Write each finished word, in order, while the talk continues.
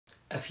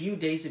A few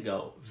days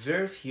ago,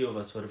 very few of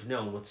us would have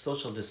known what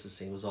social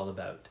distancing was all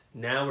about.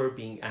 Now we're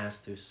being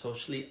asked to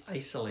socially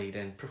isolate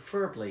and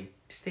preferably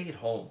stay at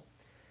home.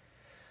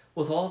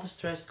 With all the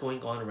stress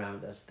going on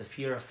around us, the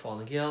fear of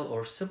falling ill,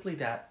 or simply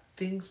that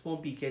things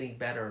won't be getting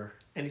better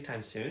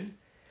anytime soon,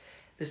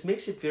 this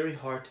makes it very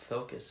hard to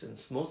focus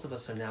since most of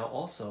us are now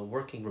also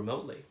working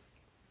remotely.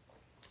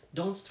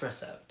 Don't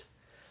stress out.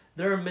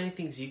 There are many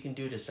things you can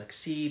do to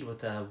succeed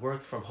with a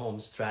work from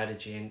home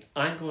strategy, and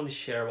I'm going to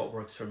share what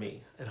works for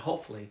me, and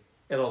hopefully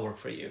it'll work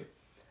for you.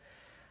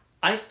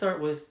 I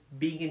start with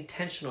being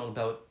intentional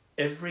about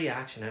every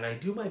action, and I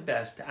do my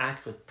best to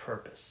act with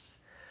purpose.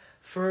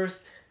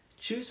 First,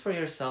 choose for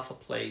yourself a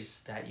place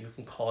that you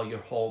can call your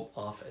home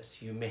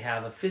office. You may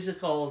have a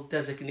physical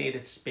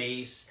designated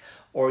space,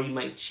 or you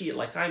might cheat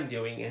like I'm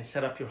doing and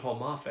set up your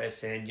home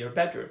office in your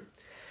bedroom.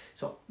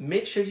 So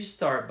make sure you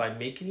start by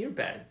making your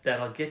bed.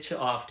 That'll get you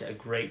off to a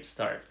great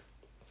start.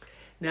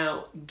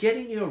 Now,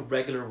 getting your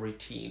regular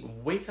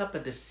routine. Wake up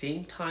at the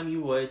same time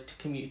you would to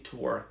commute to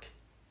work.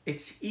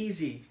 It's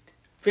easy,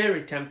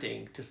 very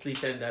tempting to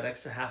sleep in that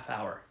extra half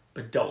hour,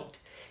 but don't.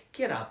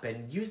 Get up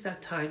and use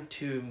that time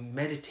to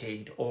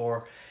meditate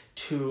or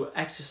to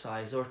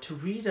exercise or to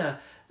read a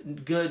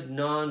good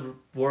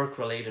non-work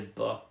related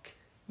book.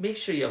 Make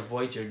sure you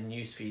avoid your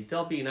newsfeed.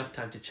 There'll be enough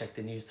time to check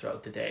the news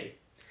throughout the day.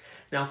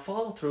 Now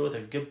follow through with a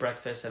good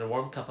breakfast and a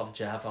warm cup of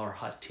Java or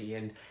hot tea,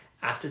 and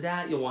after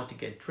that you'll want to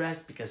get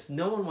dressed because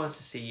no one wants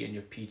to see you in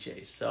your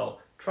PJs. So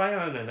try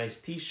on a nice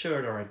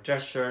t-shirt or a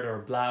dress shirt or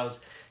a blouse,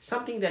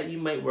 something that you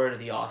might wear to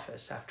the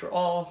office. After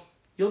all,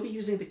 you'll be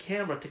using the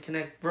camera to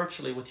connect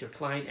virtually with your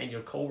client and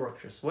your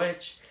coworkers,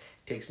 which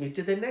takes me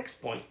to the next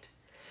point.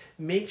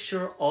 Make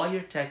sure all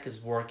your tech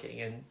is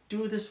working and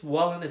do this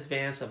well in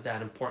advance of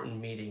that important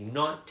meeting,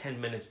 not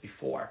 10 minutes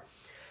before.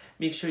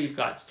 Make sure you've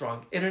got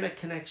strong internet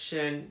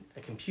connection, a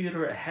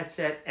computer, a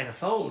headset, and a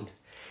phone.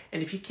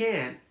 And if you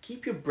can,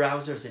 keep your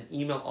browsers and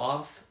email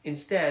off.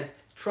 Instead,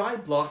 try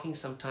blocking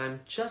some time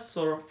just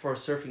for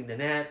surfing the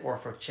net or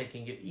for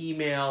checking your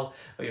email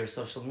or your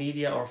social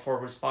media or for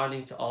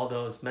responding to all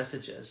those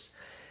messages.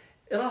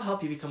 It'll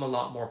help you become a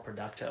lot more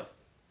productive.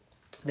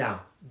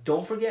 Now,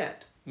 don't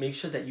forget, make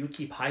sure that you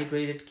keep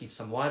hydrated, keep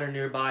some water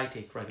nearby,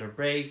 take regular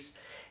breaks.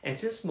 And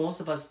since most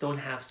of us don't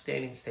have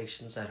standing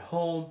stations at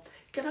home,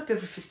 get up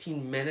every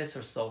 15 minutes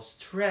or so,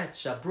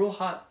 stretch, brew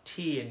hot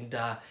tea, and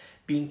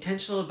be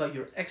intentional about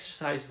your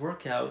exercise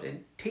workout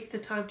and take the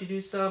time to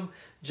do some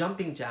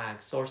jumping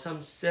jacks or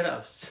some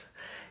sit-ups.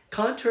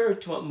 Contrary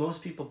to what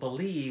most people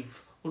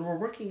believe, when we're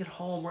working at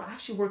home, we're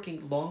actually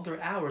working longer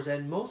hours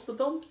and most of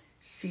them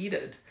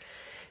seated.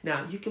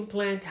 Now, you can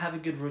plan to have a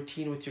good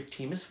routine with your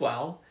team as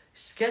well.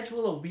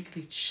 Schedule a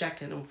weekly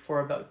check-in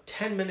for about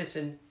 10 minutes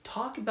and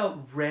talk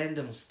about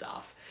random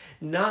stuff,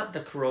 not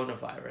the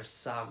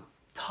coronavirus.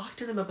 Talk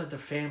to them about their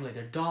family,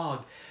 their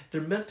dog,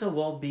 their mental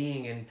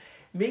well-being, and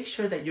make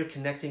sure that you're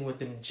connecting with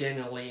them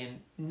genuinely and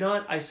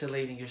not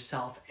isolating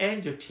yourself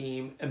and your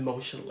team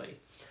emotionally.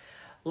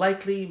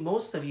 Likely,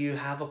 most of you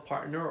have a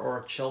partner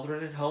or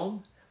children at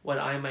home, what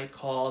I might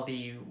call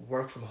the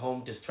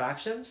work-from-home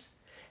distractions.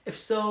 If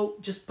so,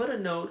 just put a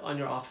note on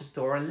your office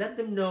door and let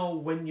them know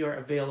when you're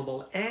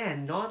available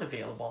and not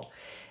available.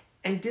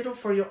 And ditto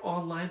for your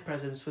online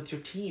presence with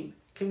your team.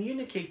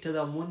 Communicate to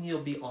them when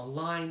you'll be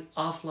online,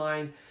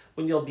 offline,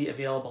 when you'll be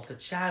available to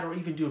chat or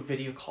even do a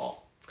video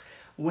call.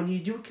 When you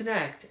do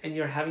connect and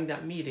you're having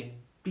that meeting,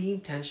 be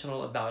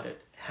intentional about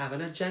it. Have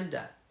an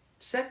agenda.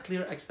 Set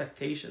clear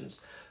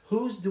expectations.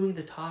 Who's doing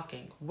the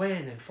talking,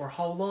 when and for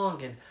how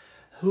long, and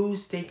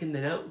who's taking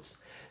the notes.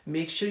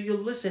 Make sure you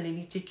listen and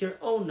you take your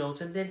own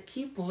notes and then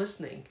keep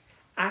listening.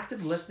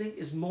 Active listening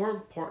is more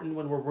important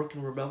when we're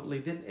working remotely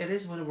than it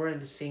is when we're in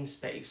the same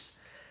space.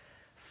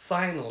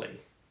 Finally,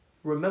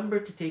 remember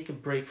to take a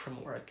break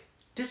from work.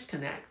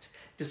 Disconnect.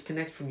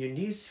 Disconnect from your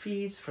news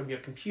feeds, from your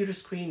computer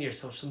screen, your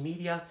social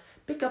media.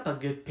 Pick up a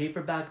good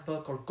paperback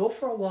book or go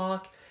for a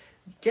walk.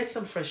 Get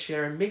some fresh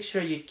air and make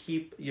sure you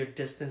keep your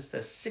distance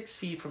to 6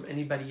 feet from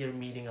anybody you're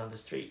meeting on the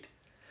street.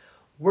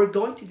 We're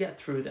going to get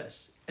through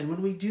this. And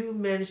when we do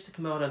manage to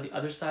come out on the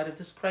other side of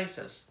this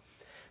crisis,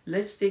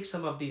 let's take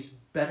some of these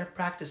better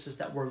practices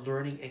that we're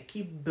learning and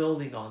keep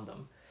building on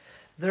them.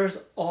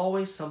 There's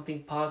always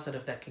something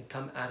positive that can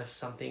come out of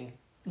something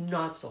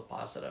not so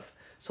positive.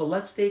 So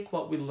let's take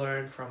what we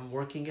learned from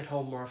working at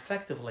home more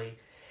effectively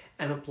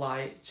and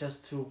apply it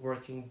just to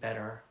working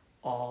better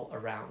all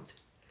around.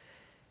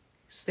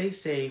 Stay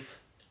safe,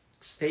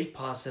 stay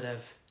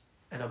positive,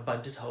 and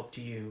abundant hope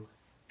to you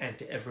and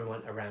to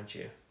everyone around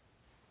you.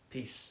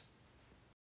 Peace.